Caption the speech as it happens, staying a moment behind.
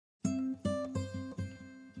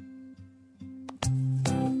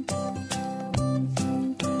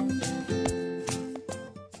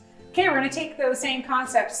we're going to take those same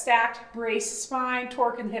concepts, stacked, brace, spine,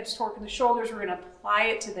 torque in the hips, torque in the shoulders. We're going to apply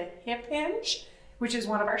it to the hip hinge, which is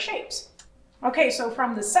one of our shapes. Okay, so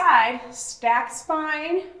from the side, stack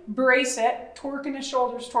spine, brace it, torque in the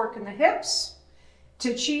shoulders, torque in the hips.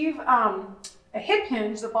 To achieve a hip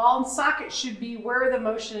hinge, the ball and socket should be where the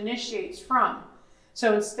motion initiates from.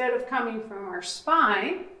 So instead of coming from our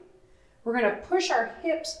spine, we're going to push our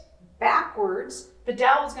hips backwards. The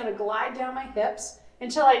dowel is going to glide down my hips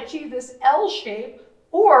until I achieve this L shape,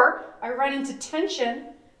 or I run into tension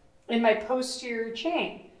in my posterior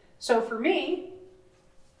chain. So for me,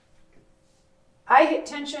 I hit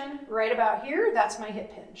tension right about here. That's my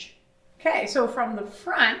hip hinge. Okay, so from the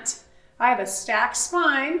front, I have a stacked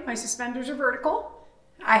spine. My suspenders are vertical.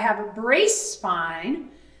 I have a braced spine.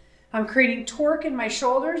 I'm creating torque in my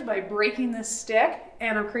shoulders by breaking this stick,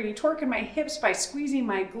 and I'm creating torque in my hips by squeezing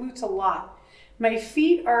my glutes a lot. My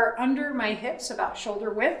feet are under my hips about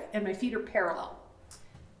shoulder width, and my feet are parallel.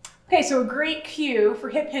 Okay, so a great cue for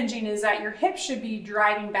hip hinging is that your hips should be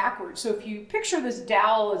driving backwards. So if you picture this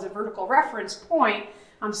dowel as a vertical reference point,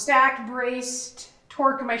 I'm stacked, braced,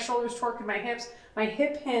 torque in my shoulders, torque in my hips. My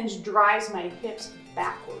hip hinge drives my hips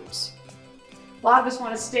backwards. A lot of us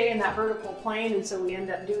want to stay in that vertical plane, and so we end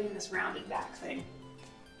up doing this rounded back thing.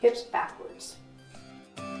 Hips backwards.